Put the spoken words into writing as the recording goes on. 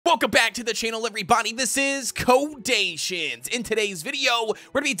Welcome back to the channel, everybody. This is Kodeations. In today's video,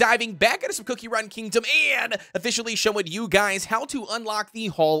 we're going to be diving back into some Cookie Run Kingdom and officially showing you guys how to unlock the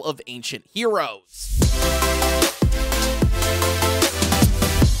Hall of Ancient Heroes.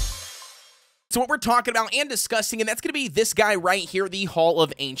 So what we're talking about and discussing, and that's going to be this guy right here, the Hall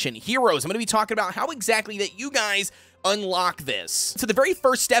of Ancient Heroes. I'm going to be talking about how exactly that you guys unlock this. So the very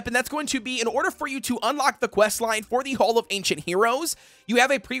first step, and that's going to be in order for you to unlock the quest line for the Hall of Ancient Heroes, you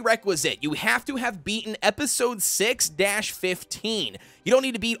have a prerequisite. You have to have beaten episode 6-15. You don't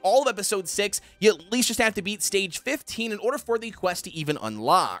need to beat all of episode 6. You at least just have to beat stage 15 in order for the quest to even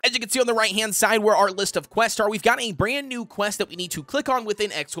unlock. As you can see on the right-hand side where our list of quests are, we've got a brand new quest that we need to click on with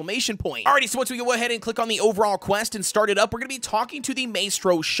an exclamation point. Alrighty, so once we go ahead and click on the overall quest and start it up, we're going to be talking to the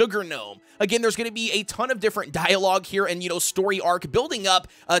Maestro Sugar Gnome. Again, there's going to be a ton of different dialogue here and, story arc building up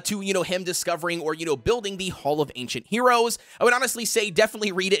to, him discovering or, building the Hall of Ancient Heroes. I would honestly say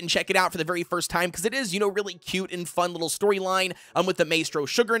definitely read it and check it out for the very first time because it is, really cute and fun little storyline with the Maestro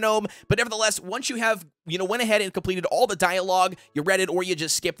Sugar Gnome. But nevertheless, once you have, went ahead and completed all the dialogue, you read it or you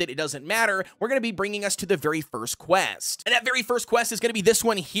just skipped it, it doesn't matter. We're going to be bringing us to the very first quest. And that very first quest is going to be this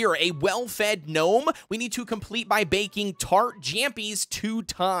one here, a well-fed gnome we need to complete by baking tart jampies 2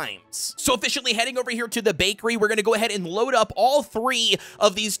 times. So officially heading over here to the bakery, we're going to go ahead and load up all 3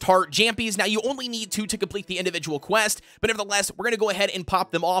 of these tart jampies. Now, you only need 2 to complete the individual quest, but nevertheless, we're going to go ahead and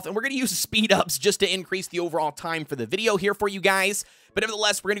pop them off, and we're going to use speed ups just to increase the overall time for the video here for you guys. But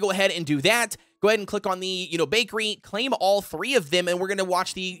nevertheless, we're going to go ahead and do that. Go ahead and click on the, bakery, claim all 3 of them, and we're going to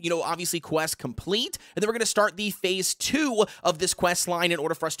watch the, obviously quest complete. And then we're going to start the phase 2 of this quest line in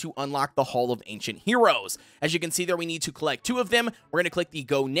order for us to unlock the Hall of Ancient Heroes. As you can see there, we need to collect 2 of them. We're going to click the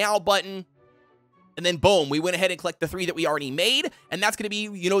Go Now button. And then, boom, we went ahead and collected the 3 that we already made, and that's going to be,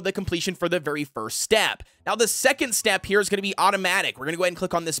 the completion for the very first step. Now, the second step here is going to be automatic. We're going to go ahead and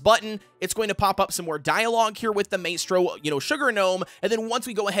click on this button. It's going to pop up some more dialogue here with the Maestro, Sugar Gnome, and then once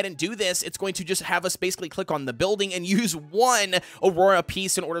we go ahead and do this, it's going to just have us basically click on the building and use 1 Aurora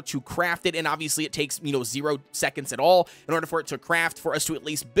piece in order to craft it, and obviously it takes, 0 seconds at all in order for it to craft, for us to at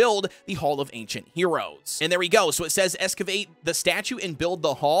least build the Hall of Ancient Heroes. And there we go. So it says excavate the statue and build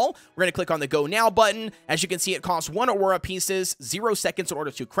the hall. We're going to click on the Go Now button. As you can see, it costs 1 Aurora pieces, 0 seconds in order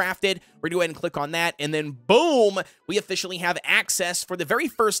to craft it. We're going to go ahead and click on that, and then boom, we officially have access for the very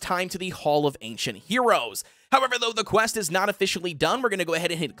first time to the Hall of Ancient Heroes. However, though, the quest is not officially done. We're going to go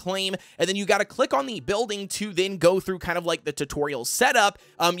ahead and hit claim, and then you got to click on the building to then go through kind of like the tutorial setup,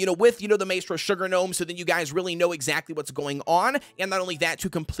 with, the Maestro Sugar Gnome, so then you guys really know exactly what's going on, and not only that, to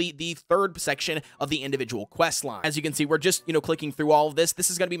complete the 3rd section of the individual quest line. As you can see, we're just, clicking through all of this. This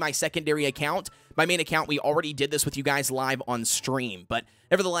is going to be my secondary account. My main account, we already did this with you guys live on stream, but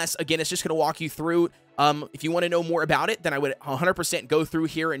nevertheless, again, it's just going to walk you through. If you want to know more about it, then I would 100% go through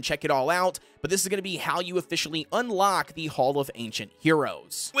here and check it all out. But this is going to be how you officially unlock the Hall of Ancient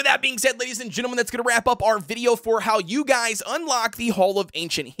Heroes. With that being said, ladies and gentlemen, that's going to wrap up our video for how you guys unlock the Hall of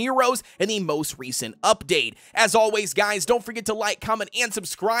Ancient Heroes in the most recent update. As always, guys, don't forget to like, comment, and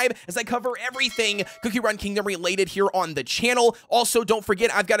subscribe as I cover everything Cookie Run Kingdom related here on the channel. Also, don't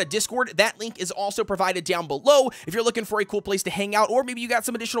forget, I've got a Discord. That link is also provided down below if you're looking for a cool place to hang out, or maybe you got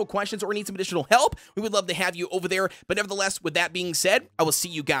some additional questions or need some additional help. We would love to have you over there. But nevertheless, with that being said, I will see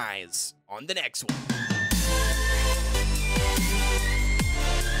you guys on the next one.